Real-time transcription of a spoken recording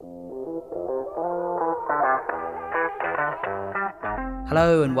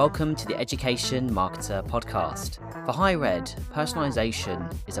Hello and welcome to the Education Marketer podcast. For higher ed,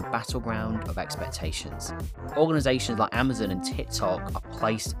 personalisation is a battleground of expectations. Organisations like Amazon and TikTok are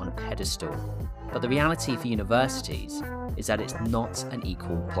placed on a pedestal, but the reality for universities is that it's not an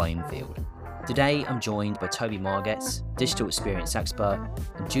equal playing field. Today, I'm joined by Toby Margetts, Digital Experience Expert,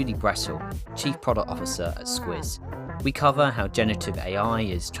 and Julie Bressel, Chief Product Officer at Squiz. We cover how generative AI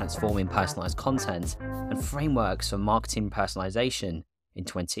is transforming personalised content and frameworks for marketing personalisation in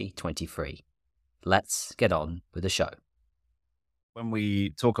 2023. Let's get on with the show. When we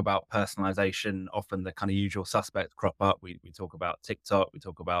talk about personalization, often the kind of usual suspects crop up. We talk about TikTok, we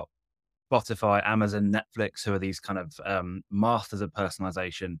talk about Spotify, Amazon, Netflix, who are these kind of masters of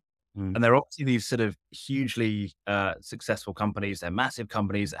personalization. And they're obviously these sort of hugely successful companies. They're massive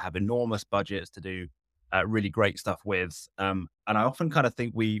companies that have enormous budgets to do really great stuff with. And I often kind of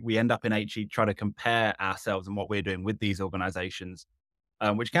think we end up in HE trying to compare ourselves and what we're doing with these organizations,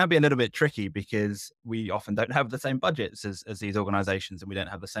 which can be a little bit tricky because we often don't have the same budgets as these organizations, and we don't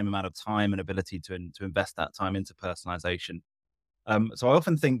have the same amount of time and ability to invest that time into personalization. So I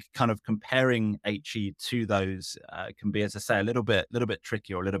often think kind of comparing HE to those can be, as I say, a little bit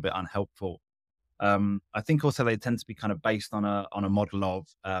tricky or a little bit unhelpful. I think also they tend to be kind of based on a model of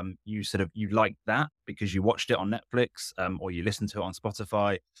you like that because you watched it on Netflix, or you listened to it on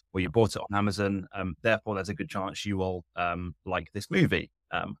Spotify, or you bought it on Amazon. Therefore, there's a good chance you will like this movie,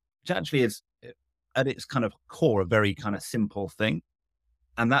 which actually is at its kind of core a very kind of simple thing.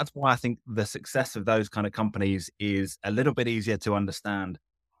 And that's why I think the success of those kind of companies is a little bit easier to understand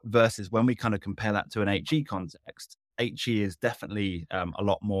versus when we kind of compare that to an HE context. HE is definitely a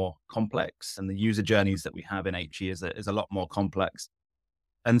lot more complex, and the user journeys that we have in HE is a lot more complex.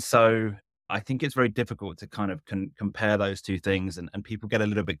 And so I think it's very difficult to kind of compare those two things, and people get a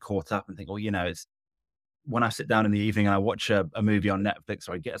little bit caught up and think, it's when I sit down in the evening and I watch a movie on Netflix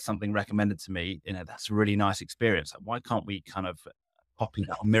or I get something recommended to me, that's a really nice experience. Why can't we kind of copy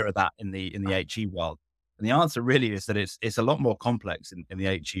that or mirror that in the HE world? And the answer really is that it's a lot more complex in the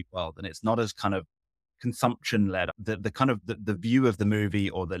HE world, and it's not as kind of consumption led. The kind of the view of the movie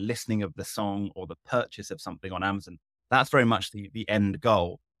or the listening of the song or the purchase of something on Amazon, that's very much the end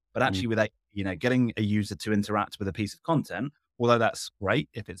goal. But actually with getting a user to interact with a piece of content, although that's great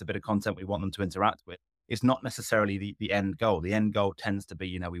if it's a bit of content we want them to interact with, it's not necessarily the end goal. The end goal tends to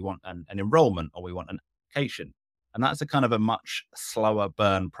be, we want an enrollment or we want an application. And that's a kind of a much slower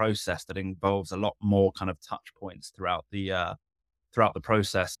burn process that involves a lot more kind of touch points throughout the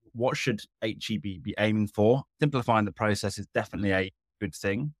process. What should HE be aiming for? Simplifying the process is definitely a good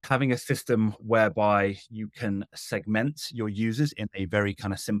thing. Having a system whereby you can segment your users in a very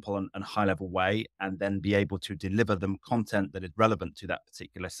kind of simple and high level way, and then be able to deliver them content that is relevant to that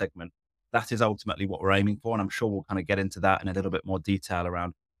particular segment. That is ultimately what we're aiming for. And I'm sure we'll kind of get into that in a little bit more detail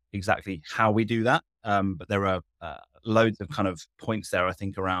around exactly how we do that. But there are loads of kind of points there, I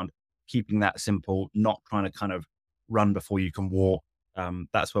think, around keeping that simple, not trying to kind of run before you can walk.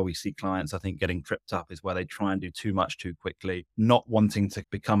 That's where we see clients, I think, getting tripped up, is where they try and do too much too quickly, not wanting to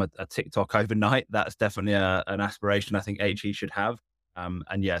become a TikTok overnight. That's definitely an aspiration I think HE should have.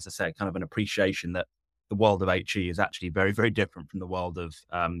 And yeah, as I say, kind of an appreciation that the world of HE is actually very, very different from the world of,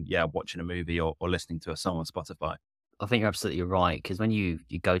 watching a movie or listening to a song on Spotify. I think you're absolutely right, because when you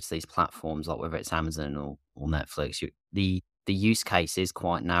go to these platforms, like whether it's Amazon or Netflix, the use case is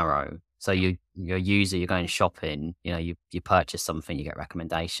quite narrow. So you're a user, you're going shopping, you purchase something, you get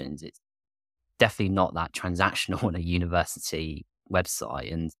recommendations. It's definitely not that transactional on a university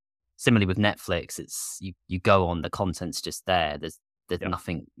website. And similarly with Netflix, it's you go on, the content's just there. There's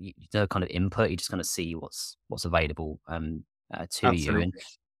nothing, no kind of input. You just kind of see what's available to Absolutely. you. And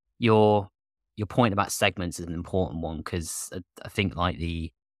your point about segments is an important one, because I think like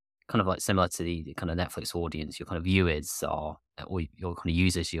the kind of like similar to the kind of Netflix audience, your kind of viewers are, or your kind of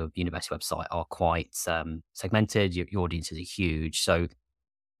users, your university website are quite segmented. Your audiences are huge. So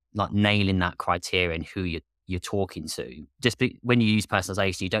like nailing that criteria and who you're talking to, when you use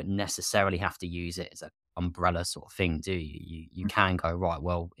personalization, you don't necessarily have to use it as an umbrella sort of thing, do you? You can go, right,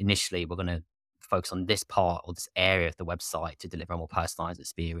 well, initially we're going to focus on this part or this area of the website to deliver a more personalized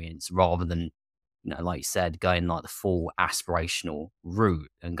experience, rather than, like you said, going like the full aspirational route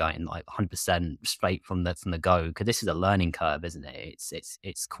and going like 100% straight from the go. Because this is a learning curve, isn't it?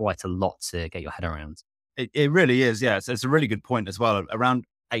 It's quite a lot to get your head around. It really is. Yeah. It's a really good point as well. Around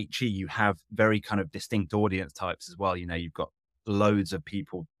HE, you have very kind of distinct audience types as well. You've got loads of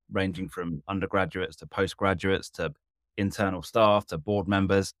people ranging from undergraduates to postgraduates to internal staff to board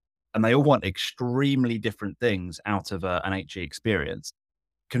members, and they all want extremely different things out of an HE experience.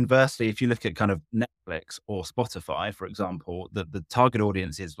 conversely, if you look at kind of Netflix or Spotify, for example, the target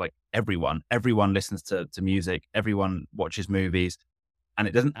audience is like everyone. Everyone listens to music, everyone watches movies, and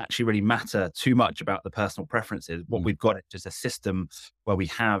it doesn't actually really matter too much about the personal preferences. What Mm. we've got is just a system where we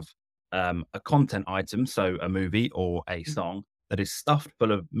have a content item, so a movie or a song that is stuffed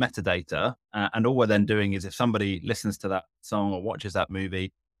full of metadata. And all we're then doing is if somebody listens to that song or watches that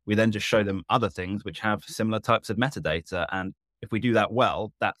movie, we then just show them other things which have similar types of metadata. And if we do that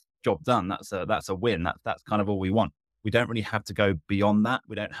well, that's job done. That's a win. That's kind of all we want. We don't really have to go beyond that.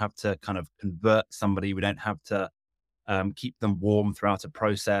 We don't have to kind of convert somebody. We don't have to keep them warm throughout a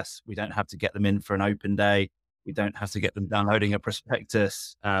process. We don't have to get them in for an open day. We don't have to get them downloading a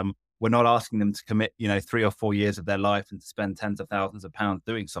prospectus. We're not asking them to commit, 3 or 4 years of their life and to spend tens of thousands of pounds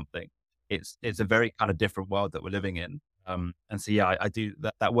doing something. It's a very kind of different world that we're living in. And so, yeah, I do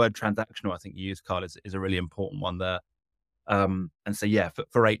that word transactional. I think you use, Carl, is a really important one there. And so, yeah,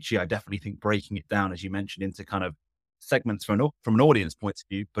 for HE, I definitely think breaking it down, as you mentioned, into kind of segments from an audience point of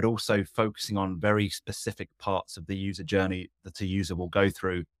view, but also focusing on very specific parts of the user journey that a user will go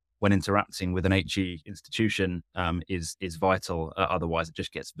through when interacting with an HE institution is vital. Otherwise, it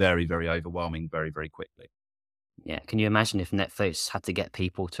just gets very, very overwhelming very, very quickly. Yeah, can you imagine if Netflix had to get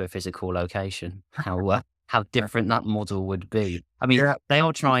people to a physical location? How different that model would be. I mean, Yeah. they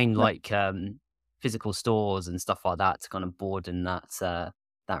are trying like physical stores and stuff like that to kind of broaden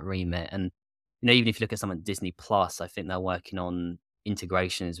that remit. And even if you look at something like Disney Plus, I think they're working on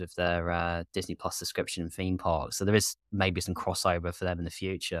integrations with their Disney Plus subscription and theme parks. So there is maybe some crossover for them in the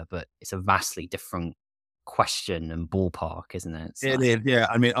future, but it's a vastly different question and ballpark, isn't it? So It is, yeah.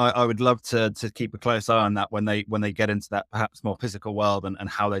 I mean, I would love to keep a close eye on that when they get into that perhaps more physical world and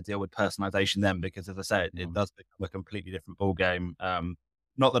how they deal with personalization then, because as I say, it does become a completely different ball game.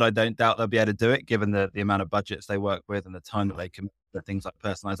 Not that I don't doubt they'll be able to do it, given the amount of budgets they work with and the time that they commit to things like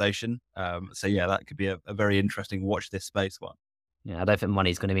personalization. So yeah, that could be a very interesting watch this space one. yeah, I don't think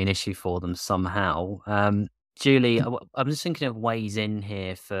money's gonna be an issue for them somehow. Julie, I'm just thinking of ways in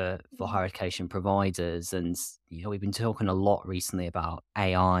here for higher education providers, and we've been talking a lot recently about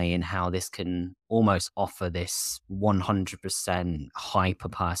AI and how this can almost offer this 100% hyper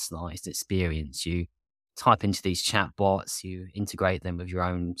personalized experience. You type into these chatbots, you integrate them with your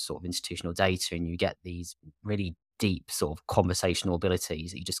own sort of institutional data, and you get these really deep sort of conversational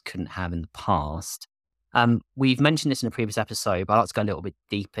abilities that you just couldn't have in the past. We've mentioned this in a previous episode, but I'd like to go a little bit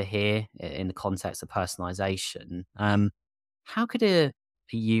deeper here in the context of personalization. How could a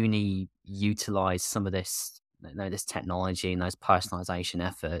uni utilize some of this technology and those personalization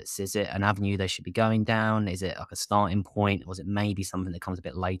efforts? Is it an avenue they should be going down? Is it like a starting point, or is it maybe something that comes a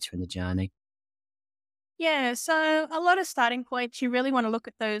bit later in the journey? Yeah, so a lot of starting points, you really want to look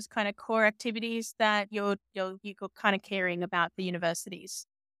at those kind of core activities that you're kind of caring about the universities.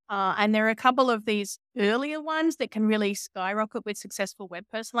 And there are a couple of these earlier ones that can really skyrocket with successful web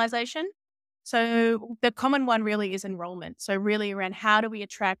personalization. So the common one really is enrollment. So really around how do we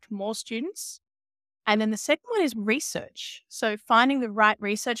attract more students? And then the second one is research. So finding the right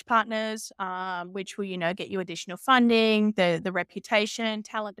research partners, which will, get you additional funding, the reputation,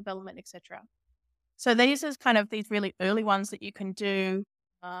 talent development, etc. So these are kind of these really early ones that you can do,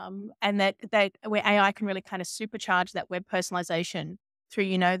 and that where AI can really kind of supercharge that web personalization through,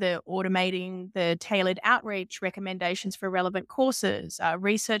 the automating the tailored outreach recommendations for relevant courses,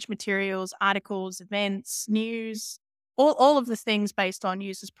 research materials, articles, events, news, all of the things based on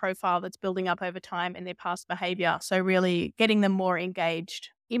users' profile that's building up over time and their past behavior. So really getting them more engaged.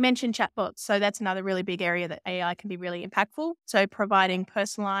 You mentioned chatbots, so that's another really big area that AI can be really impactful. So providing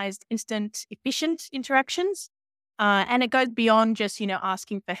personalized, instant, efficient interactions. And it goes beyond just,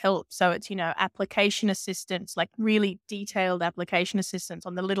 asking for help. So it's, application assistance, like really detailed application assistance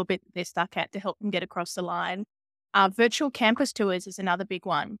on the little bit that they're stuck at to help them get across the line. Virtual campus tours is another big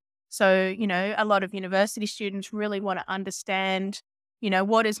one. So, a lot of university students really want to understand,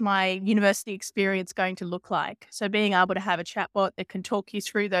 what is my university experience going to look like? So being able to have a chatbot that can talk you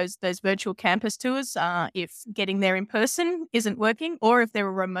through those virtual campus tours, if getting there in person isn't working, or if they're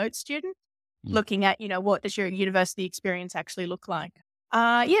a remote student, Mm. looking at, what does your university experience actually look like?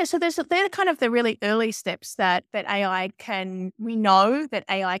 Yeah, so they're kind of the really early steps we know that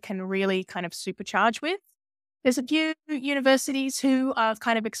AI can really kind of supercharge with. There's a few universities who are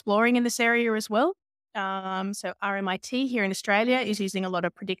kind of exploring in this area as well. So RMIT here in Australia is using a lot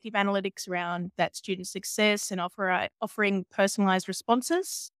of predictive analytics around that student success and offering personalized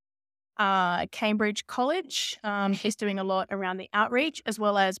responses. Cambridge College is doing a lot around the outreach, as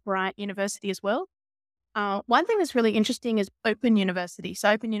well as Bryant University as well. One thing that's really interesting is Open University. So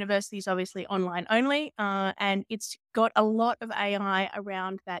Open University is obviously online only, and it's got a lot of AI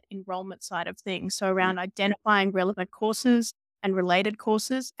around that enrollment side of things. So Mm. around identifying relevant courses and related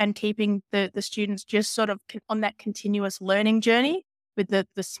courses, and keeping the students just sort of on that continuous learning journey with the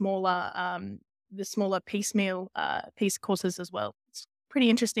smaller piecemeal piece courses as well. It's pretty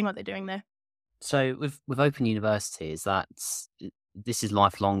interesting what they're doing there. So with Open University, is that this is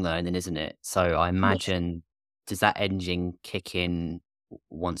lifelong learning, isn't it? So I Yes. imagine, does that engine kick in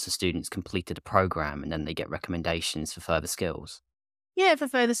once a student's completed a program and then they get recommendations for further skills? Yeah, for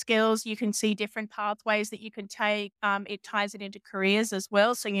further skills, you can see different pathways that you can take. It ties it into careers as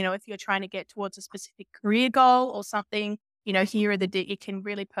well. So, if you're trying to get towards a specific career goal or something, here are it can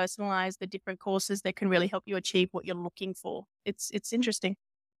really personalize the different courses that can really help you achieve what you're looking for. It's interesting.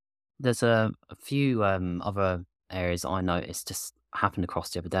 There's a few other areas that I noticed just happened across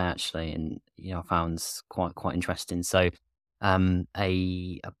the other day actually, and I found quite interesting. So,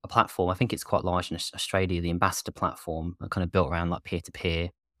 a platform, I think it's quite large in Australia, the Ambassador platform, kind of built around like peer to peer,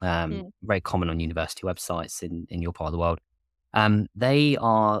 Mm, very common on university websites in your part of the world. They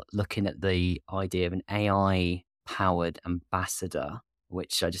are looking at the idea of an AI powered ambassador,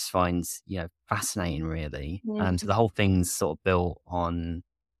 which I just find fascinating, really. So mm, the whole thing's sort of built on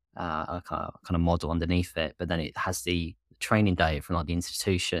a kind of model underneath it, but then it has the training data from like the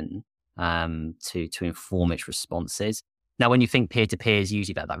institution to inform its responses. Now, when you think peer to peer is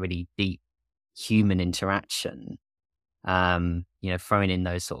usually about that really deep human interaction, throwing in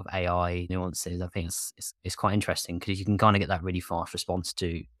those sort of AI nuances, I think it's quite interesting because you can kind of get that really fast response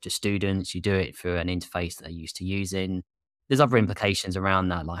to students. You do it through an interface that they're used to using. There's other mhm. implications around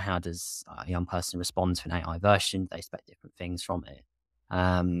that, like how does a young person respond to an AI version? They expect different things from it.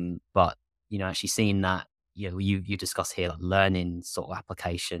 But actually seeing that, you discuss here like learning sort of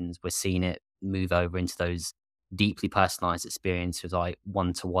applications. We're seeing it move over into those deeply personalized experience with like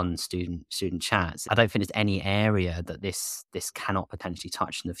one-to-one student chats. I don't think there's any area that this cannot potentially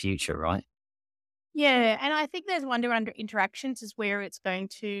touch in the future, right? Yeah, and I think there's wonder under interactions is where it's going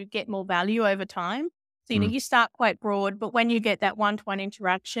to get more value over time. So, Mm, you start quite broad, but when you get that one-to-one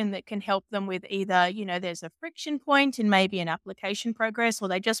interaction that can help them with either, there's a friction point in maybe an application progress, or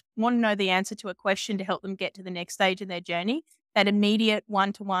they just want to know the answer to a question to help them get to the next stage in their journey, that immediate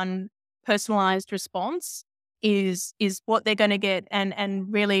one-to-one personalized response is what they're going to get,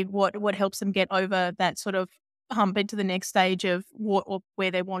 and really what helps them get over that sort of hump into the next stage of what or where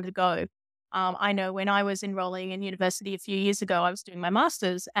they want to go. I know when I was enrolling in university a few years ago, I was doing my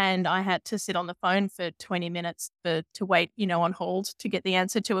master's and I had to sit on the phone for 20 minutes to wait, on hold to get the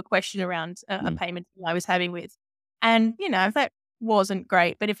answer to a question around a mm. payment I was having with. And, that wasn't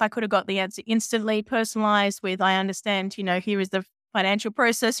great. But if I could have got the answer instantly, personalized with, I understand, here is the financial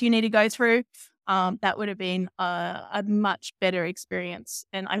process you need to go through, that would have been a much better experience.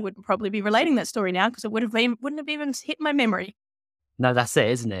 And I wouldn't probably be relating that story now because it wouldn't have even hit my memory. No, that's it,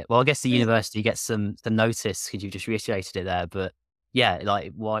 isn't it? Well, I guess the Yeah, university gets the notice because you just reiterated it there, but yeah,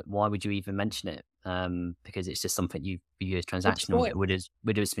 like why would you even mention it? Because it's just something you view as it's transactional. spoiled. It would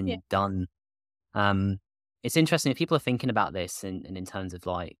have Yeah. been done. Um, it's interesting if people are thinking about this and in terms of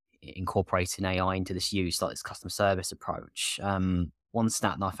like incorporating AI into this use, like this customer service approach. One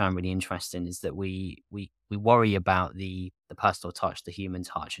stat that I found really interesting is that we worry about the personal touch, the human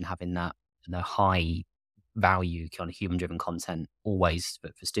touch, and having that high value kind of human driven content always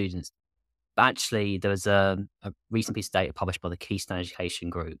for students. But actually, there was a recent piece of data published by the Keystone Education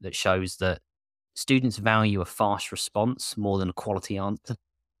Group that shows that students value a fast response more than a quality answer,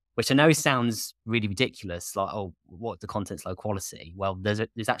 which I know sounds really ridiculous, like, "Oh, what the content's low quality?" Well, there's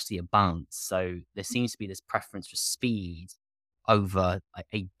actually a balance. So there seems to be this preference for speed over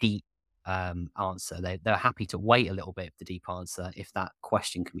a deep, answer. They're happy to wait a little bit for the deep answer if that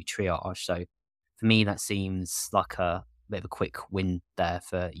question can be triaged. So for me, that seems like a bit of a quick win there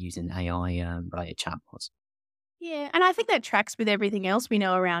for using AI, related chatbots. Yeah, and I think that tracks with everything else we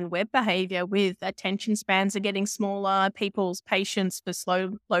know around web behavior with attention spans are getting smaller, people's patience for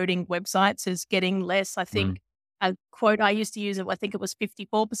slow loading websites is getting less. I Mm, think a quote I used to use it, I think it was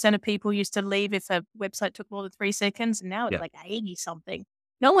 54% of people used to leave if a website took more than 3 seconds, and now it's yeah. like 80 something.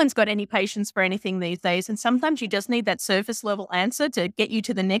 No one's got any patience for anything these days. And sometimes you just need that surface level answer to get you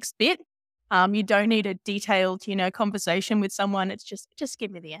to the next bit. You don't need a detailed, conversation with someone. It's just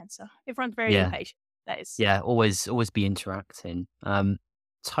give me the answer. Everyone's very Yeah. impatient these days. Yeah, always be interacting.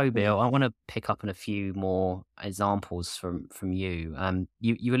 Toby, I want to pick up on a few more examples from you.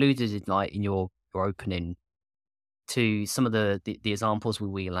 You alluded like in your opening to some of the examples we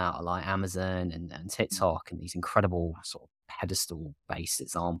wheel out, like Amazon and TikTok, and these incredible sort of pedestal based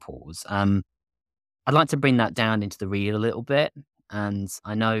examples. I'd like to bring that down into the real a little bit. And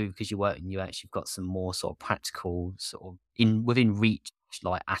I know because you work in UX, you've got some more sort of practical, sort of in within reach,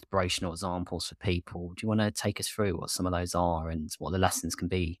 like aspirational examples for people. Do you want to take us through what some of those are and what the lessons can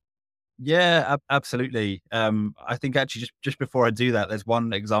be? Yeah, absolutely. I think actually just before I do that, there's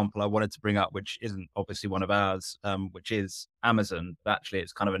one example I wanted to bring up, which isn't obviously one of ours, which is Amazon. But actually,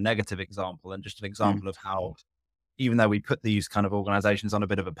 it's kind of a negative example and just an Mm, example of how even though we put these kind of organizations on a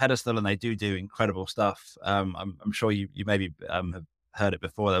bit of a pedestal and they do incredible stuff, I'm sure you maybe have heard it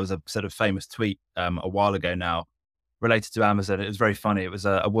before. There was a sort of famous tweet a while ago now related to Amazon. It was very funny. It was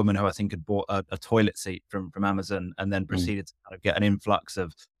a woman who I think had bought a toilet seat from Amazon and then mm, proceeded to kind of get an influx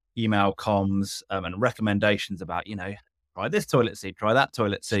of email comms and recommendations about, try this toilet seat, try that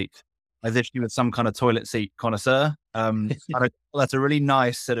toilet seat, as if she was some kind of toilet seat connoisseur. That's a really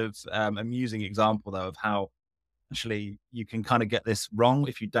nice sort of amusing example, though, of how actually you can kind of get this wrong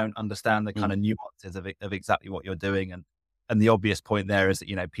if you don't understand the kind mm, of nuances of exactly what you're doing. And the obvious point there is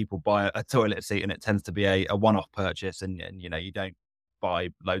that, people buy a toilet seat and it tends to be a one-off purchase and you don't buy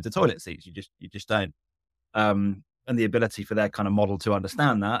loads of toilet seats. You just don't. And the ability for their kind of model to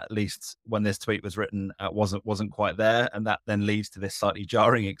understand that, at least when this tweet was written, wasn't quite there, and that then leads to this slightly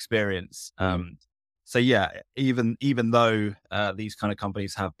jarring experience. mm, So yeah, even though these kind of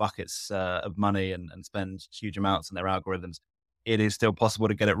companies have buckets of money and spend huge amounts on their algorithms, it is still possible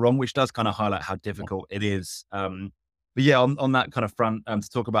to get it wrong, which does kind of highlight how difficult it is. But yeah, on that kind of front, to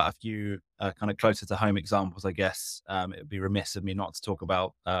talk about a few kind of closer to home examples, I guess it would be remiss of me not to talk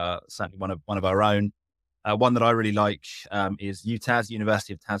about certainly one of our own. One that I really like is UTAS,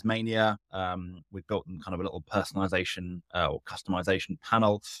 University of Tasmania. We've built them kind of a little personalization or customization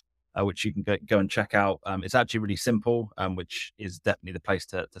panel, which you can go and check out. It's actually really simple, which is definitely the place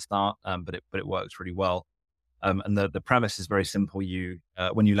to start, but it works really well. And the premise is very simple.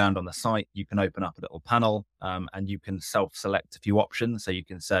 When you land on the site, you can open up a little panel and you can self-select a few options. So you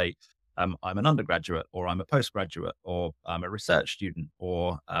can say, I'm an undergraduate, or I'm a postgraduate, or I'm a research student,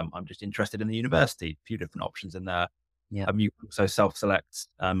 or I'm just interested in the university. A few different options in there. yeah, You can also self-select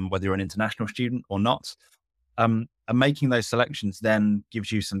whether you're an international student or not. And making those selections then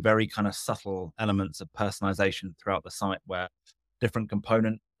gives you some very kind of subtle elements of personalization throughout the site, where different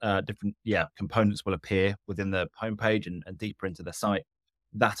components will appear within the homepage and deeper into the site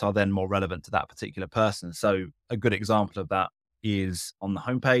that are then more relevant to that particular person. So a good example of that is on the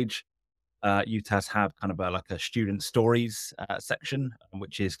homepage. UTAS have kind of like a student stories section,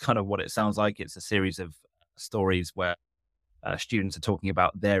 which is kind of what it sounds like. It's a series of stories where students are talking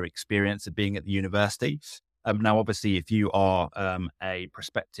about their experience of being at the university. Now, obviously, if you are a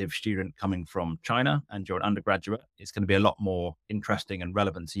prospective student coming from China and you're an undergraduate, it's going to be a lot more interesting and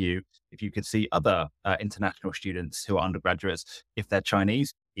relevant to you if you could see other international students who are undergraduates. If they're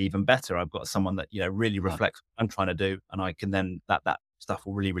Chinese, even better. I've got someone that really yeah, reflects what I'm trying to do, and I can then that stuff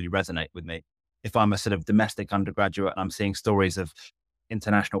will really resonate with me. If I'm a sort of domestic undergraduate and I'm seeing stories of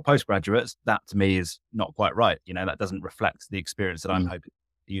international postgraduates, that to me is not quite right. That doesn't reflect the experience that I'm mm, hoping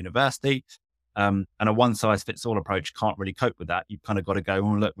at the university. And a one size fits all approach can't really cope with that. You've kind of got to go,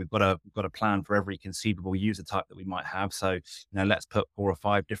 oh, look, we've got a plan for every conceivable user type that we might have. So, let's put 4 or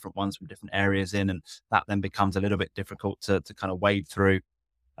 5 different ones from different areas in. And that then becomes a little bit difficult to kind of wade through.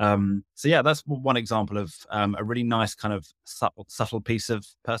 So yeah, that's one example of a really nice kind of subtle piece of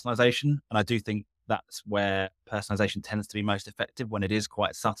personalization. And I do think that's where personalization tends to be most effective, when it is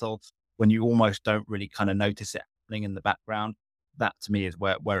quite subtle, when you almost don't really kind of notice it happening in the background. That to me is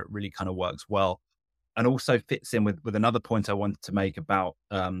where it really kind of works well. And also fits in with another point I wanted to make about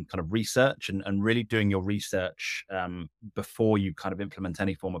kind of research and really doing your research before you kind of implement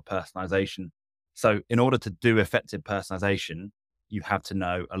any form of personalization. So in order to do effective personalization, you have to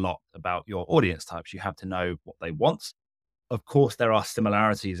know a lot about your audience types. You have to know what they want. Of course, there are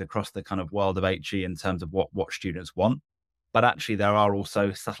similarities across the kind of world of HE in terms of what students want, but actually there are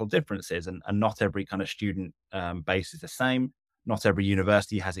also subtle differences, and not every kind of student base is the same. Not every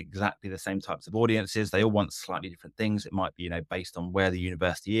university has exactly the same types of audiences. They all want slightly different things. It might be, based on where the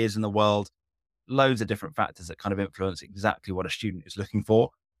university is in the world, loads of different factors that kind of influence exactly what a student is looking for.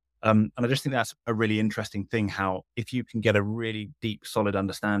 And I just think that's a really interesting thing, how if you can get a really deep, solid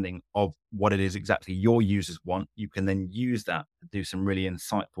understanding of what it is exactly your users want, you can then use that to do some really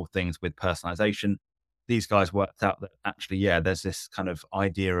insightful things with personalization. These guys worked out that actually, yeah, there's this kind of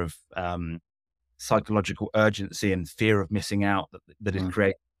idea of psychological urgency and fear of missing out that is mm,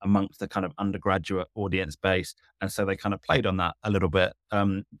 created amongst the kind of undergraduate audience base. And so they kind of played on that a little bit.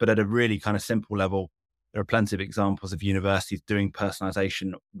 But at a really kind of simple level, there are plenty of examples of universities doing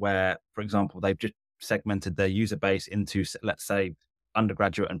personalization where, for example, they've just segmented their user base into, let's say,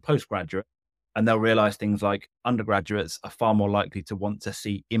 undergraduate and postgraduate. and they'll realize things like undergraduates are far more likely to want to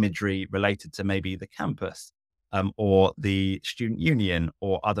see imagery related to maybe the campus, or the student union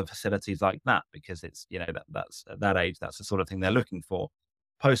or other facilities like that, because it's, that's at that age, that's the sort of thing they're looking for.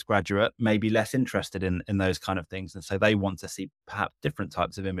 Postgraduate may be less interested in those kind of things. And so they want to see perhaps different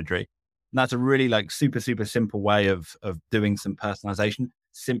types of imagery. And that's a really like super, super simple way of doing some personalization,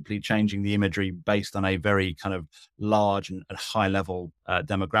 simply changing the imagery based on a very kind of large and high level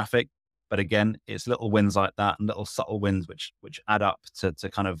demographic. But again, it's little wins like that and little subtle wins which add up to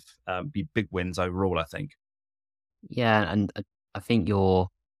kind of be big wins overall, I think. Yeah, and I think y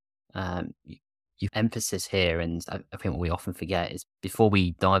your emphasis here, and I think what we often forget is before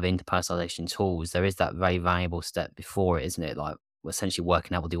we dive into personalization tools, there is that very valuable step before it, isn't it? Like, we're essentially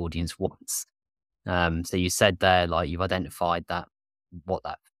working out what the audience wants. So you said there, like, you've identified that what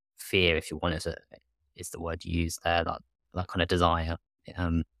that fear, if you want, is the word you use there, that kind of desire.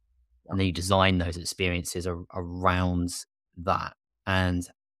 Um, and then you design those experiences around that. And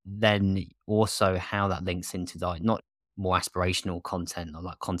then also how that links into like not more aspirational content or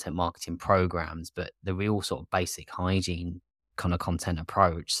like content marketing programs, but the real sort of basic hygiene kind of content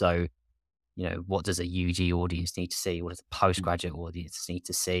approach. So, what does a UG audience need to see? What does a postgraduate audience need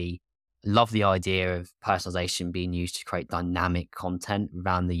to see? Love the idea of personalization being used to create dynamic content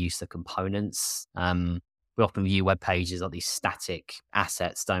around the use of components. We often view web pages like these static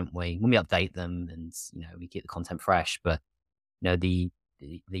assets, don't we? When we update them and we keep the content fresh, but the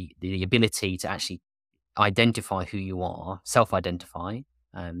ability to actually identify who you are, self-identify,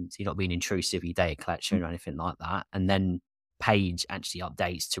 so you're not being intrusive with your data collection or anything like that, and then page actually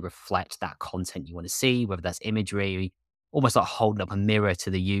updates to reflect that content you want to see, whether that's imagery, almost like holding up a mirror to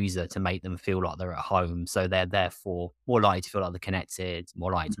the user to make them feel like they're at home. So they're therefore more likely to feel like they're connected,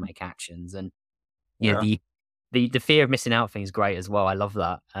 more likely to Mhm. make actions, and yeah, Yeah. the fear of missing out thing is great as well. I love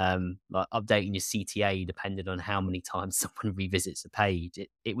that. Like updating your CTA depending on how many times someone revisits a page.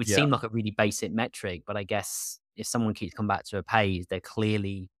 It would Yeah. seem like a really basic metric, but I guess if someone keeps coming back to a page, they're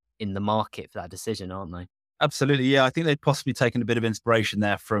clearly in the market for that decision, aren't they? Absolutely. Yeah. I think they've possibly taken a bit of inspiration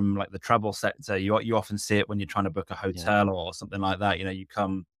there from like the travel sector. You often see it when you're trying to book a Yeah. hotel or something like that. You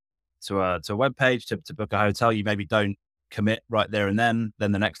come to a web page to book a hotel. You maybe don't commit right there and then.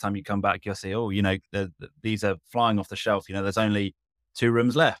 Then the next time you come back, you'll see, oh, these are flying off the shelf. There's only 2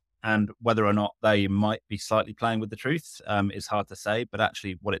 rooms left. And whether or not they might be slightly playing with the truth is hard to say. But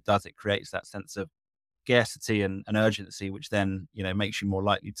actually, what it does, it creates that sense of scarcity and urgency, which then makes you more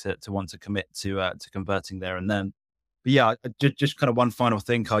likely to want to commit to converting there and then. But yeah, just kind of one final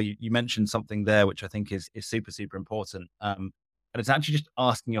thing, Carl. You mentioned something there which I think is super super important, and it's actually just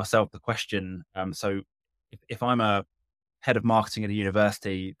asking yourself the question. So if I'm a head of marketing at a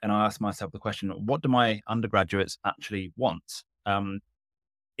university and I ask myself the question, what do my undergraduates actually want?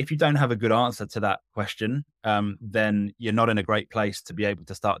 If you don't have a good answer to that question, then you're not in a great place to be able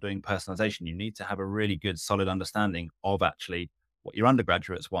to start doing personalization. You need to have a really good, solid understanding of actually what your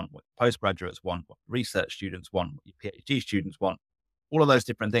undergraduates want, what your postgraduates want, what research students want, what your PhD students want, all of those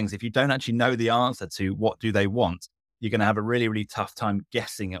different things. If you don't actually know the answer to what do they want, you're going to have a really, really tough time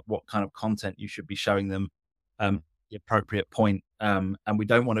guessing at what kind of content you should be showing them, the appropriate point. And we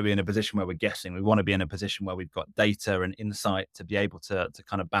don't want to be in a position where we're guessing. We want to be in a position where we've got data and insight to be able to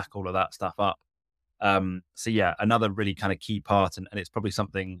kind of back all of that stuff up. So yeah, another really kind of key part, and it's probably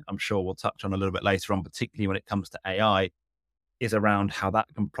something I'm sure we'll touch on a little bit later on, particularly when it comes to AI, is around how that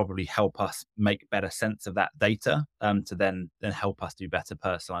can probably help us make better sense of that data, to then help us do better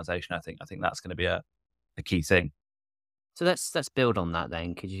personalization. I think that's going to be a key thing. So let's build on that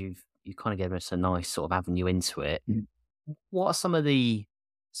then, because you kind of given us a nice sort of avenue into it. Mhm. What are some of the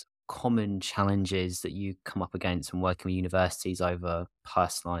common challenges that you come up against when working with universities over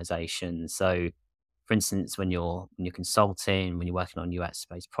personalization? So, for instance, when you're consulting, when you're working on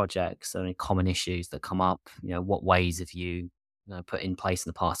UX-based projects, are there any common issues that come up? What ways have you put in place in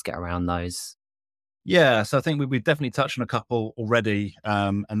the past to get around those? Yeah, so I think we've definitely touched on a couple already,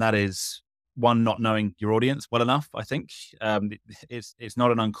 and that is one, not knowing your audience well enough. I think it's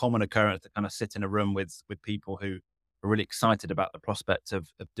not an uncommon occurrence to kind of sit in a room with people who are really excited about the prospect of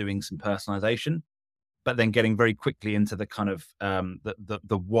doing some personalization, but then getting very quickly into the kind of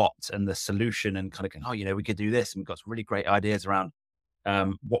the what and the solution, and kind of going, oh, we could do this, and we've got some really great ideas around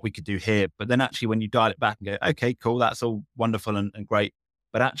what we could do here. But then actually, when you dial it back and go, okay, cool, that's all wonderful and great.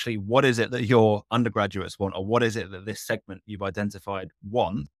 But actually, what is it that your undergraduates want, or what is it that this segment you've identified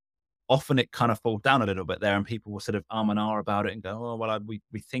want? Often it kind of falls down a little bit there, and people will sort of arm and ah about it and go, oh, well, we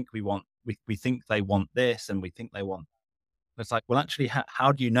think we think they want this, and we think they want. It's like, well, actually,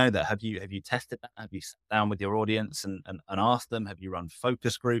 how do you know that? Have you tested that? Have you sat down with your audience and asked them? Have you run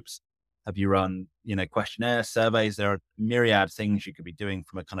focus groups? Have you run, questionnaires, surveys? There are myriad things you could be doing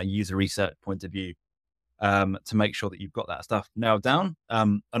from a kind of user research point of view, to make sure that you've got that stuff nailed down.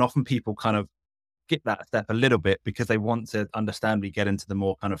 And often people kind of skip that step a little bit because they want to understandably get into the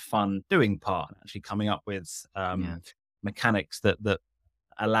more kind of fun doing part and actually coming up with Yeah. mechanics that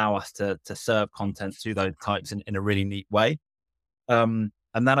allow us to serve content to those types in a really neat way. And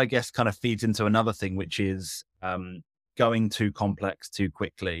that, I guess, kind of feeds into another thing, which is going too complex too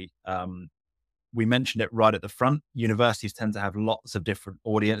quickly. We mentioned it right at the front. Universities tend to have lots of different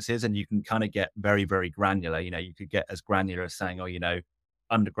audiences, and you can kind of get very, very granular. You could get as granular as saying, oh,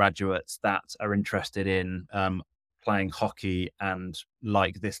 undergraduates that are interested in playing hockey and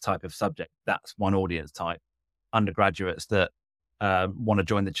like this type of subject. That's one audience type. Undergraduates that want to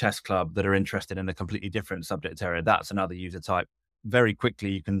join the chess club that are interested in a completely different subject area. That's another user type. Very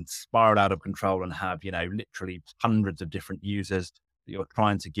quickly, you can spiral out of control and have, literally hundreds of different users that you're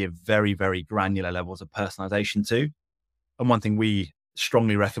trying to give very, very granular levels of personalization to. And one thing we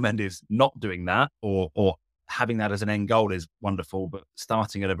strongly recommend is not doing that, or having that as an end goal is wonderful, but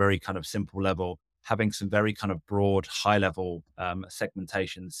starting at a very kind of simple level, having some very kind of broad, high level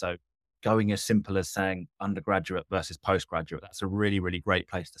segmentation. So going as simple as saying undergraduate versus postgraduate, that's a really, really great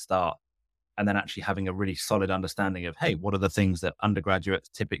place to start. And then actually having a really solid understanding of, hey, what are the things that undergraduates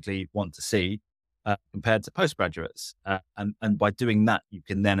typically want to see compared to postgraduates? And by doing that, you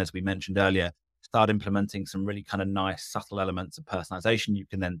can then, as we mentioned earlier, start implementing some really kind of nice, subtle elements of personalization. You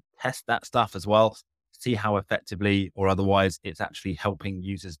can then test that stuff as well, see how effectively or otherwise it's actually helping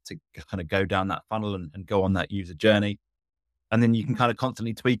users to kind of go down that funnel and go on that user journey. And then you can kind of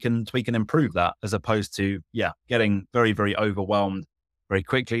constantly tweak and improve that, as opposed to, getting very, very overwhelmed very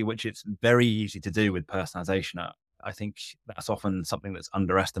quickly, which it's very easy to do with personalization. I think that's often something that's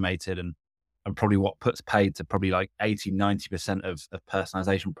underestimated, and probably what puts paid to probably like 80-90% of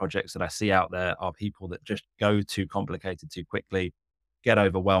personalization projects that I see out there are people that just go too complicated too quickly, get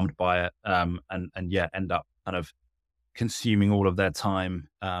overwhelmed by it, and end up kind of consuming all of their time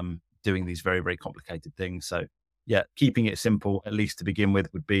doing these very, very complicated things. So keeping it simple, at least to begin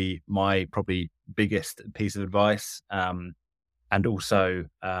with, would be my probably biggest piece of advice. And also,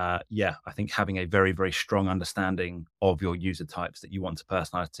 I think having a very, very strong understanding of your user types that you want to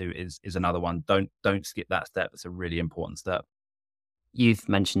personalize to is another one. Don't skip that step. It's a really important step. You've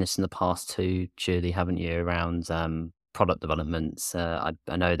mentioned this in the past too, Julie, haven't you, around product developments? I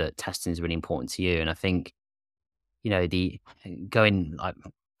know that testing is really important to you, and I think the going like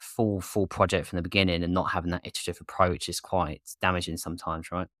full project from the beginning and not having that iterative approach is quite damaging sometimes,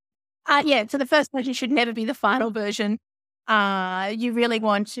 right? Yeah, so the first version should never be the final version. You really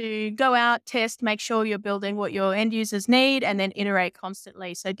want to go out, test, make sure you're building what your end users need, and then iterate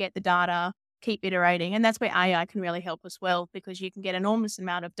constantly. So get the data, keep iterating. And that's where AI can really help as well, because you can get enormous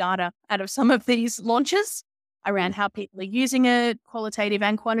amount of data out of some of these launches around how people are using it, qualitative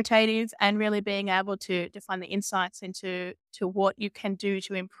and quantitative, and really being able to find the insights into what you can do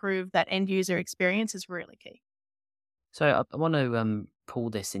to improve that end user experience is really key. So I want to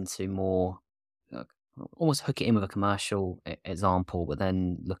pull this into more, uh, almost hook it in with a commercial example, but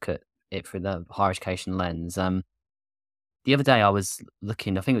then look at it through the higher education lens. The other day I was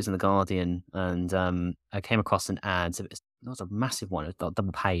looking, I think it was in the Guardian, and I came across an ad. It was a massive one, it was a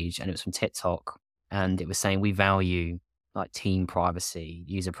double page, and it was from TikTok, and it was saying we value like team privacy,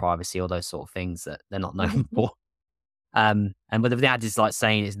 user privacy, all those sort of things that they're not known for. And whether the ad is like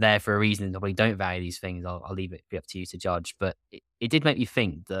saying it's there for a reason and we don't value these things, I'll leave it be up to you to judge. But it did make me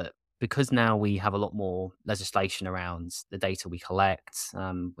think that because now we have a lot more legislation around the data we collect,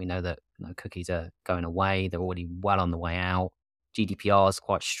 we know that cookies are going away. They're already well on the way out. GDPR is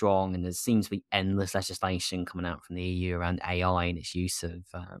quite strong, and there seems to be endless legislation coming out from the EU around AI and its use of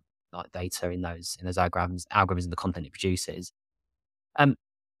like data in those algorithms and the content it produces. Um,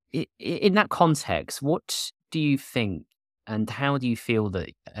 in that context, what do you think and how do you feel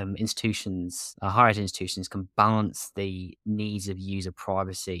that institutions, higher ed institutions, can balance the needs of user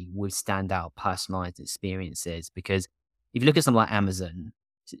privacy with standout personalized experiences? Because if you look at something like Amazon,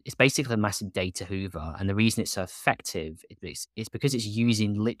 it's basically a massive data hoover. And the reason it's so effective is because it's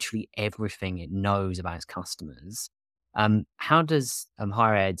using literally everything it knows about its customers. How does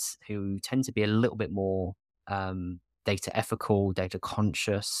higher eds, who tend to be a little bit more data ethical, data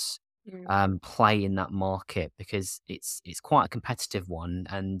conscious, play in that market? Because it's quite a competitive one,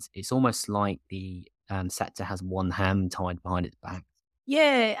 and it's almost like the sector has one hand tied behind its back.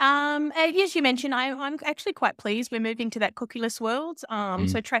 Yeah, as you mentioned, I'm actually quite pleased we're moving to that cookieless world. Mm.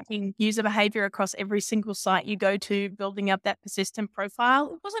 So tracking user behavior across every single site you go to, building up that persistent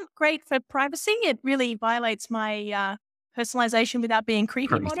profile. It wasn't great for privacy. It really violates my personalization without being creepy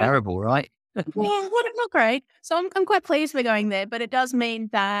Pretty model. terrible, right? Yeah, not great. So I'm quite pleased we're going there, but it does mean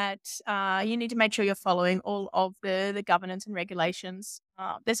that you need to make sure you're following all of the governance and regulations.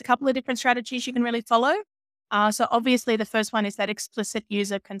 There's a couple of different strategies you can really follow. So obviously, the first one is that explicit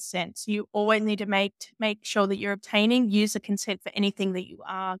user consent. So you always need to make sure that you're obtaining user consent for anything that you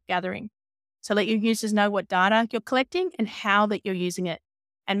are gathering. So let your users know what data you're collecting and how that you're using it.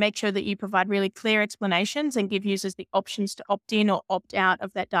 And make sure that you provide really clear explanations and give users the options to opt in or opt out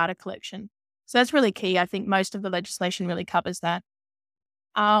of that data collection. So that's really key. I think most of the legislation really covers that.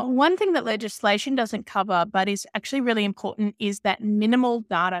 One thing that legislation doesn't cover, but is actually really important, is that minimal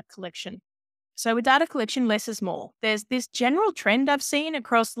data collection. So with data collection, less is more. There's this general trend I've seen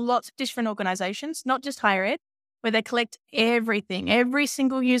across lots of different organizations, not just higher ed, where they collect everything, every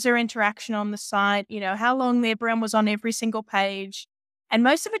single user interaction on the site, how long everyone was on every single page. And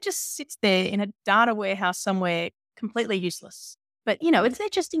most of it just sits there in a data warehouse somewhere, completely useless. But, it's there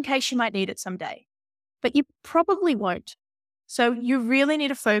just in case you might need it someday. But you probably won't. So you really need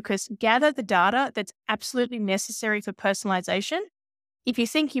to focus, gather the data that's absolutely necessary for personalization. If you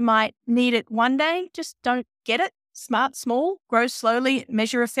think you might need it one day, just don't get it. Smart, small, grow slowly,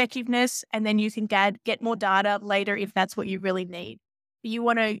 measure effectiveness, and then you can get more data later if that's what you really need. But you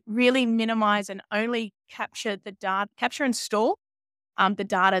want to really minimize and only capture the data, capture and store the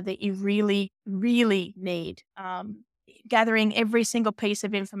data that you really, really need. Gathering every single piece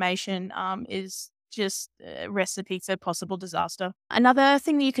of information is just a recipe for possible disaster. Another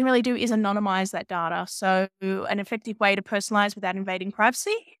thing that you can really do is anonymize that data. So an effective way to personalize without invading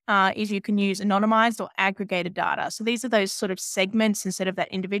privacy is you can use anonymized or aggregated data. So these are those sort of segments instead of that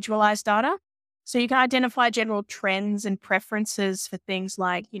individualized data. So you can identify general trends and preferences for things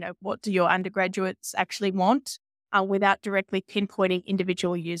like, what do your undergraduates actually want without directly pinpointing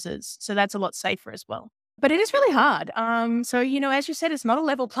individual users. So that's a lot safer as well. But it is really hard. So, as you said, it's not a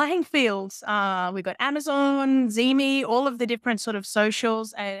level playing field. We've got Amazon, Zeme, all of the different sort of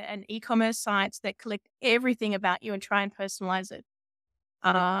socials and e-commerce sites that collect everything about you and try and personalize it.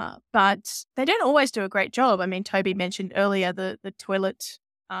 But they don't always do a great job. I mean, Toby mentioned earlier the toilet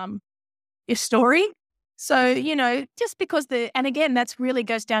story. So, just because and again, that's really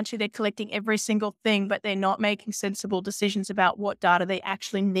goes down to they're collecting every single thing, but they're not making sensible decisions about what data they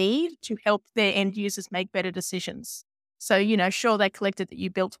actually need to help their end users make better decisions. So, sure, they collected that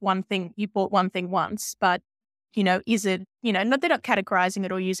you bought one thing once, but, is it, they're not categorizing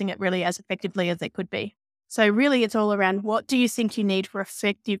it or using it really as effectively as they could be. So really it's all around what do you think you need for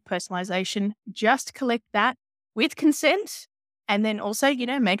effective personalization? Just collect that with consent. And then also,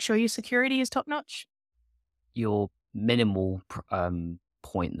 make sure your security is top notch. Your minimal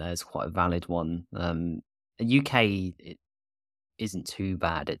point there is quite a valid one. The UK isn't too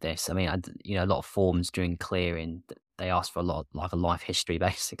bad at this. I mean, a lot of forms during clearing, they ask for a lot, like a life history,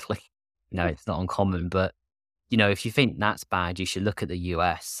 basically. It's not uncommon, but if you think that's bad, you should look at the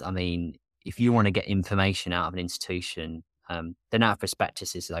US. I mean, if you want to get information out of an institution, they don't have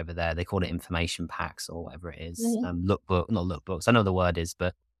prospectuses over there. They call it information packs or whatever it is. Lookbook, not lookbooks. I know the word is,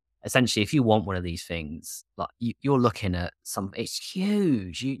 but essentially, if you want one of these things, like you're looking at it's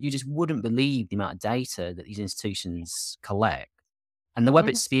huge. You just wouldn't believe the amount of data that these institutions collect, and the web Mhm.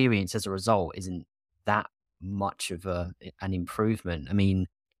 experience as a result isn't that much of an improvement. I mean,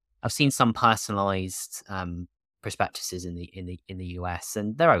 I've seen some personalized prospectuses in the US,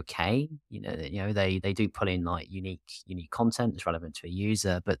 and they're okay. They do pull in like unique content that's relevant to a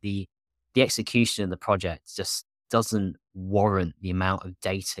user, but the execution of the project just doesn't warrant the amount of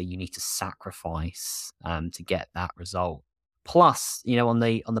data you need to sacrifice to get that result. Plus, on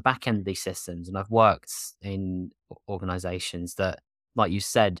the back end of these systems, and I've worked in organizations that, like you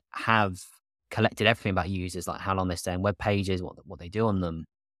said, have collected everything about users, like how long they stay on web pages, what they do on them,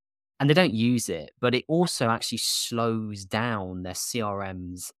 and they don't use it, but it also actually slows down their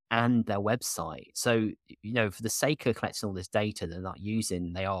CRMs and their website. So, for the sake of collecting all this data they're not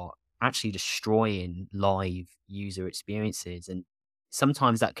using, they are actually destroying live user experiences. And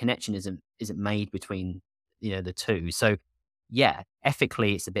sometimes that connection isn't made between, the two. So yeah,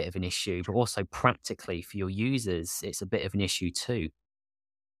 ethically it's a bit of an issue, but also practically for your users, it's a bit of an issue too.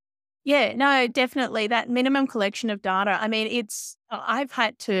 Yeah, no, definitely that minimum collection of data. I mean, I've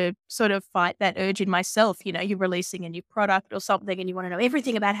had to sort of fight that urge in myself. You're releasing a new product or something and you want to know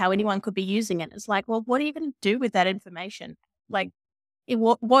everything about how anyone could be using it. It's like, well, what are you going to do with that information? Like,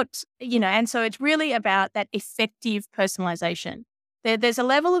 and so it's really about that effective personalization. There's a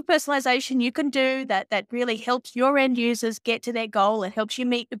level of personalization you can do that really helps your end users get to their goal. It helps you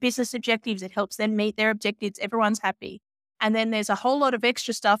meet the business objectives. It helps them meet their objectives. Everyone's happy. And then there's a whole lot of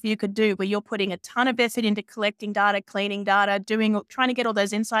extra stuff you could do where you're putting a ton of effort into collecting data, cleaning data, trying to get all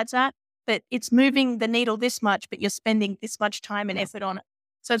those insights out. But it's moving the needle this much, but you're spending this much time and effort on it.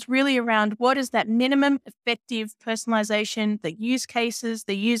 So it's really around what is that minimum effective personalization, the use cases,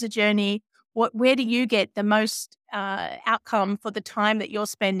 the user journey. Where do you get the most outcome for the time that you're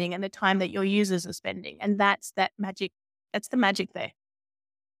spending and the time that your users are spending? And that's that magic. That's the magic there.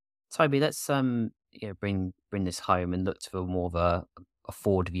 Toby, let's bring this home and look to more of a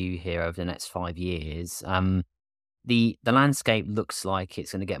forward view here over the next 5 years. The landscape looks like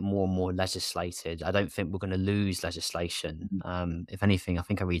it's going to get more and more legislated. I don't think we're going to lose legislation. If anything, I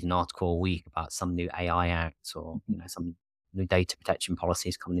think I read an article a week about some new AI act or some new data protection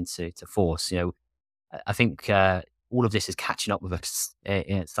policies coming into force. I think all of this is catching up with us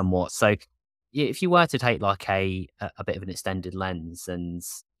somewhat. So, if you were to take like a bit of an extended lens and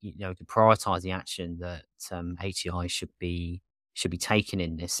to prioritize the action that ATI should be taking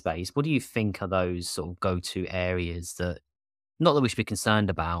in this space, what do you think are those sort of go to areas that not that we should be concerned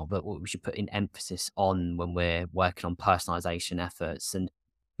about, but what we should put in emphasis on when we're working on personalization efforts and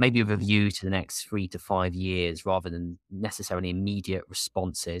maybe with a view to the next 3 to 5 years rather than necessarily immediate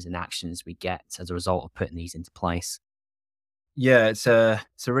responses and actions we get as a result of putting these into place? Yeah, it's a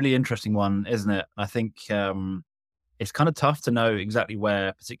really interesting one, isn't it? I think it's kind of tough to know exactly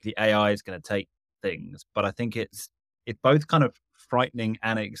where particularly AI is going to take things, but I think it's both kind of frightening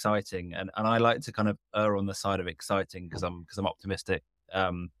and exciting, and I like to kind of err on the side of exciting because I'm optimistic.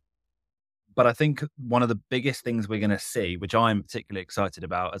 Um, but I think one of the biggest things we're going to see, which I'm particularly excited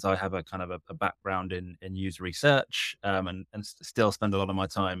about, as I have a kind of a background in user research, and still spend a lot of my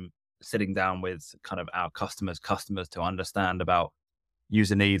time sitting down with kind of our customers to understand about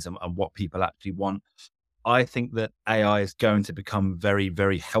user needs and what people actually want. I think that AI is going to become very,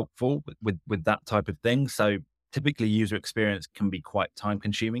 very helpful with that type of thing. So typically, user experience can be quite time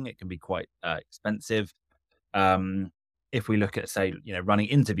consuming. It can be quite expensive. Um, if we look at, say, running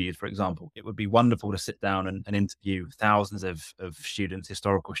interviews, for example, it would be wonderful to sit down and interview thousands of students,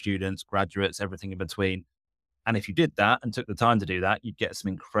 historical students, graduates, everything in between. And if you did that and took the time to do that, you'd get some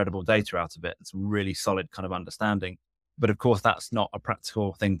incredible data out of it and some really solid kind of understanding. But of course, that's not a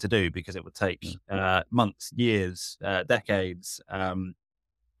practical thing to do because it would take months, years, decades, and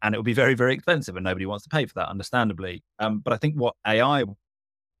it would be very, very expensive, and nobody wants to pay for that, understandably. But I think what AI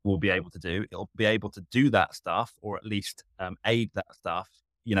will be able to do, it'll be able to do that stuff, or at least aid that stuff,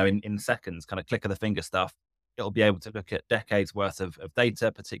 in seconds, kind of click of the finger stuff. It'll be able to look at decades worth of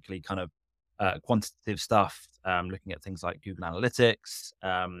data, particularly kind of quantitative stuff, looking at things like Google Analytics,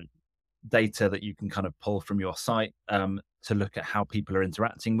 data that you can kind of pull from your site to look at how people are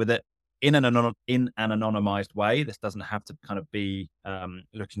interacting with it in an anonymized way. This doesn't have to kind of be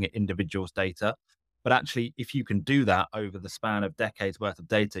looking at individuals' data. But actually, if you can do that over the span of decades worth of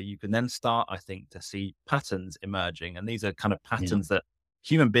data, you can then start, I think, to see patterns emerging. And these are kind of Yeah, patterns that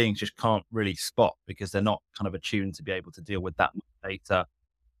human beings just can't really spot because they're not kind of attuned to be able to deal with that much data.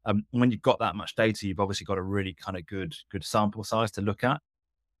 When you've got that much data, you've obviously got a really kind of good sample size to look at.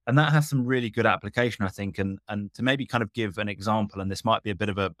 And that has some really good application, I think. And to maybe kind of give an example, and this might be a bit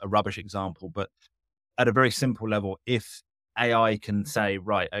of a rubbish example, but at a very simple level, if AI can say,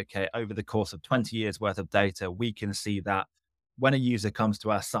 right, okay, over the course of 20 years worth of data, we can see that when a user comes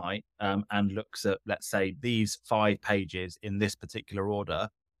to our site and looks at, let's say, these 5 pages in this particular order,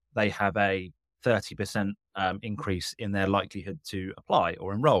 they have a 30% increase in their likelihood to apply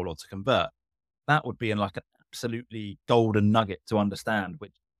or enroll or to convert. That would be in like an absolutely golden nugget to understand,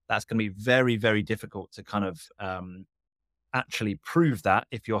 which that's going to be very, very difficult to kind of actually prove that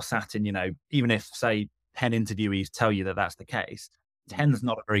if you're sat in, even if, say, 10 interviewees tell you that that's the case, 10 is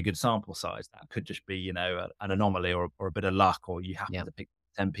not a very good sample size. That could just be, an anomaly or a bit of luck, or you happen yeah, to pick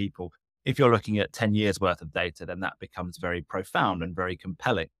 10 people. If you're looking at 10 years worth of data, then that becomes very profound and very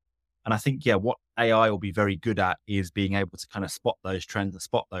compelling. And I think, yeah, what AI will be very good at is being able to kind of spot those trends and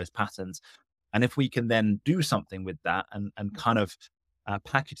spot those patterns. And if we can then do something with that and kind of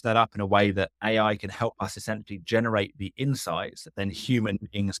package that up in a way that AI can help us essentially generate the insights that then human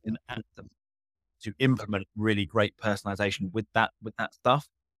beings can add them to implement really great personalization with that stuff.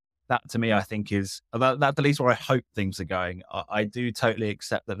 That to me, I think is that's at least where I hope things are going. I do totally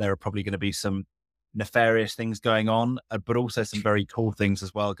accept that there are probably going to be some nefarious things going on, but also some very cool things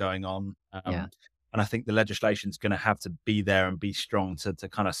as well going on. yeah, And I think the legislation is going to have to be there and be strong to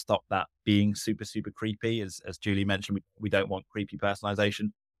kind of stop that being super, super creepy. As Julie mentioned, we don't want creepy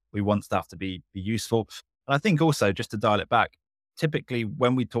personalization. We want stuff to be useful. And I think also, just to dial it back, typically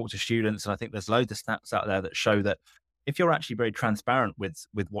when we talk to students, and I think there's loads of stats out there that show that if you're actually very transparent with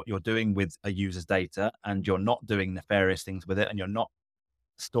what you're doing with a user's data, and you're not doing nefarious things with it, and you're not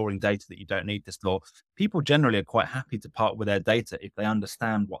storing data that you don't need to store, people generally are quite happy to part with their data if they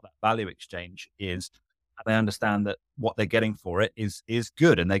understand what that value exchange is. And they understand that what they're getting for it is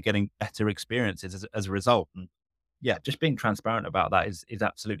good, and they're getting better experiences as a result. And yeah, just being transparent about that is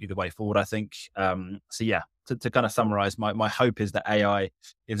absolutely the way forward, I think. So yeah, to kind of summarize, my hope is that AI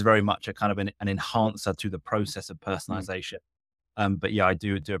is very much a kind of an enhancer to the process of Mm. personalization. But yeah, I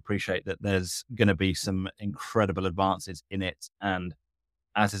do appreciate that there's going to be some incredible advances in it, and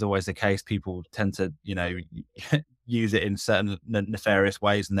as is always the case, people tend to, use it in certain nefarious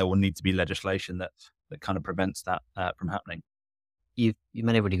ways, and there will need to be legislation that kind of prevents that from happening. You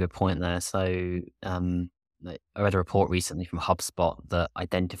made a really good point there. So, like, I read a report recently from HubSpot that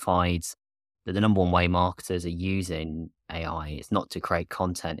identified that the number one way marketers are using AI is not to create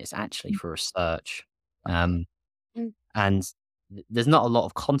content; it's actually for research. Um, Mm. and there's not a lot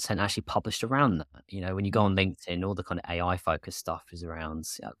of content actually published around that. When you go on LinkedIn, all the kind of AI focused stuff is around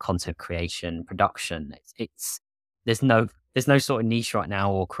content creation, production. There's no sort of niche right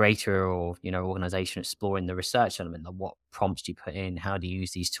now, or creator, or organization exploring the research element of what prompts you put in, how do you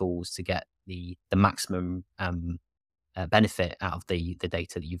use these tools to get the maximum benefit out of the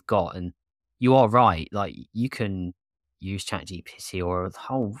data that you've got. And you are right, like you can use ChatGPT or a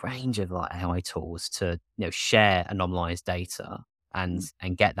whole range of like AI tools to share anonymized data and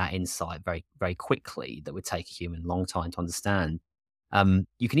Mhm. get that insight very very quickly that would take a human a long time to understand.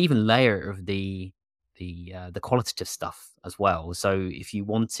 You can even layer of the qualitative stuff as well. So if you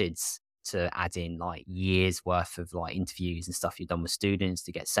wanted to add in like years worth of like interviews and stuff you've done with students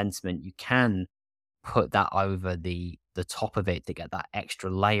to get sentiment, you can put that over the top of it to get that extra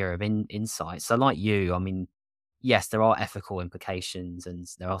layer of insight. So like you, I mean, yes, there are ethical implications and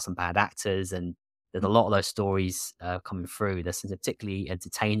there are some bad actors, and there's a lot of those stories coming through. There's some particularly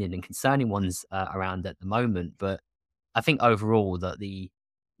entertaining and concerning ones around at the moment. But I think overall that the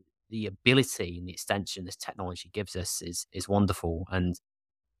ability and the extension this technology gives us is wonderful. And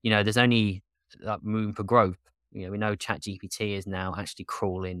there's only room for growth. We know ChatGPT is now actually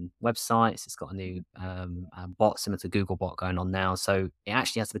crawling websites. It's got a new bot similar to Google bot going on now. So it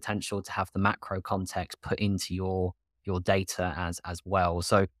actually has the potential to have the macro context put into your data as well.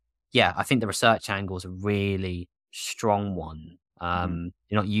 So yeah, I think the research angle is a really strong one. Mhm.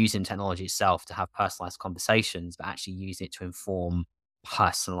 You're not using technology itself to have personalized conversations, but actually using it to inform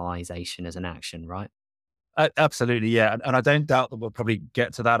personalization as an action, right? Absolutely, yeah, and I don't doubt that we'll probably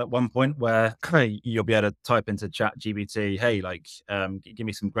get to that at one point where you'll be able to type into Chat GBT, "Hey, like, give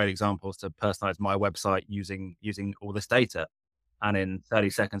me some great examples to personalize my website using all this data," and in 30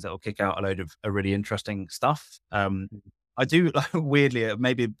 seconds, it'll kick out a load of really interesting stuff. I do weirdly,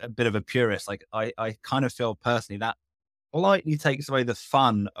 maybe a bit of a purist. Like, I kind of feel personally that slightly takes away the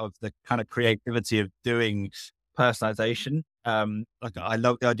fun of the kind of creativity of doing personalization. Like I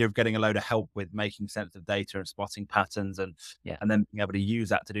love the idea of getting a load of help with making sense of data and spotting patterns, Yeah. and then being able to use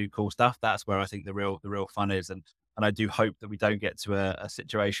that to do cool stuff. That's where I think the real fun is. And I do hope that we don't get to a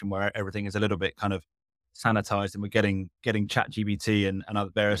situation where everything is a little bit kind of sanitized and we're getting chat GBT and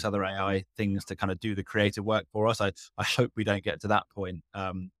other various other AI things to kind of do the creative work for us. I hope we don't get to that point.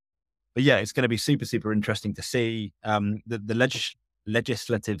 But yeah, it's going to be super, super interesting to see. The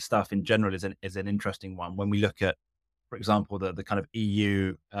legislative stuff in general is an interesting one. When we look at, for example, the kind of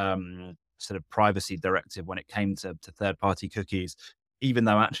EU sort of privacy directive when it came to third party cookies, even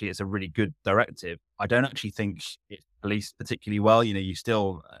though actually it's a really good directive, I don't actually think it's policed particularly well. You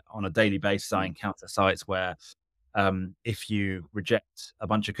still on a daily basis, I encounter sites where if you reject a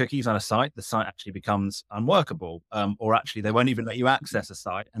bunch of cookies on a site, the site actually becomes unworkable, or actually they won't even let you access a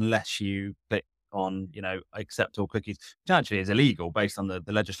site unless you click on, accept all cookies, which actually is illegal based on the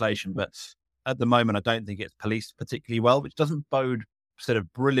legislation. But at the moment, I don't think it's policed particularly well, which doesn't bode sort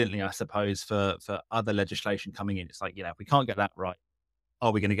of brilliantly, I suppose, for other legislation coming in. It's like, if we can't get that right,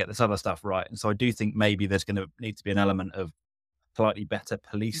 are we going to get this other stuff right? And so I do think maybe there's going to need to be an element of slightly better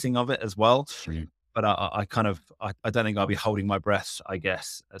policing of it as well. Mm. But I kind of I don't think I'll be holding my breath, I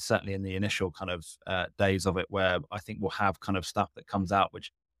guess, certainly in the initial kind of days of it, where I think we'll have kind of stuff that comes out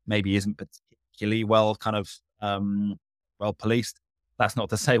which maybe isn't particularly well kind of well policed. That's not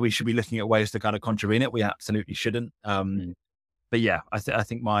to say we should be looking at ways to kind of contravene it. We absolutely shouldn't. Mm. But yeah, I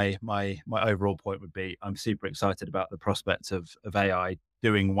think my overall point would be I'm super excited about the prospects of AI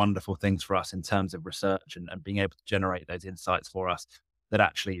doing wonderful things for us in terms of research and being able to generate those insights for us. That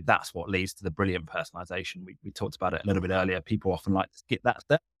actually that's what leads to the brilliant personalization. We talked about it a little bit earlier. People often like to skip that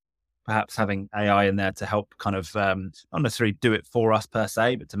step. Perhaps having AI in there to help kind of not necessarily do it for us per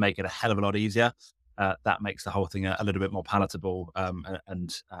se, but to make it a hell of a lot easier. that makes the whole thing a little bit more palatable,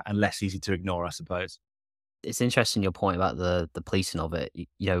 and less easy to ignore, I suppose. It's interesting your point about the policing of it.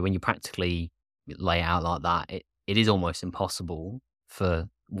 You know, when you practically lay it out like that, it is almost impossible for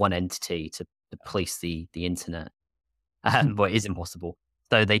one entity to police the internet. But it is impossible.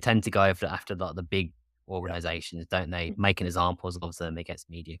 So they tend to go after like the big Yeah, organizations, don't they? Making examples of them, it gets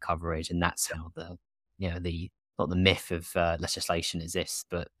media coverage, and that's yeah. how the not the myth of legislation exists,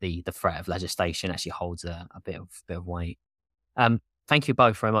 but the threat of legislation actually holds a bit of weight. Thank you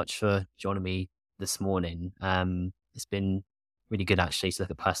both very much for joining me this morning. It's been really good actually to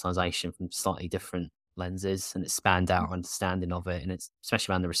look at personalization from slightly different lenses and expand our understanding of it, and it's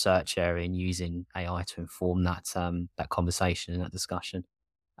especially around the research area and using AI to inform that conversation and that discussion.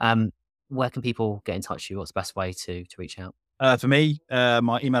 Um, where can people get in touch with you? What's the best way to reach out? For me,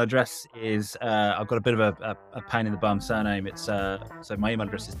 my email address is I've got a bit of a pain in the bum surname. It's so my email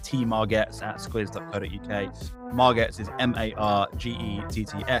address is tmargetts@squiz.co.uk. Margetts is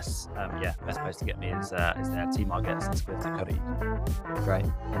Margetts. Yeah, best place to get me is there, tmargetts@squiz.co.uk. Great.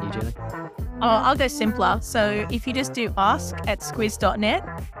 And you, Julie? Oh, I'll go simpler. So if you just do ask@squiz.net,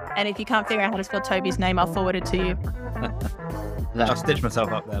 and if you can't figure out how to spell Toby's name, I'll forward it to you. I've stitched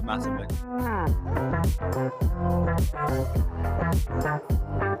myself up there massively.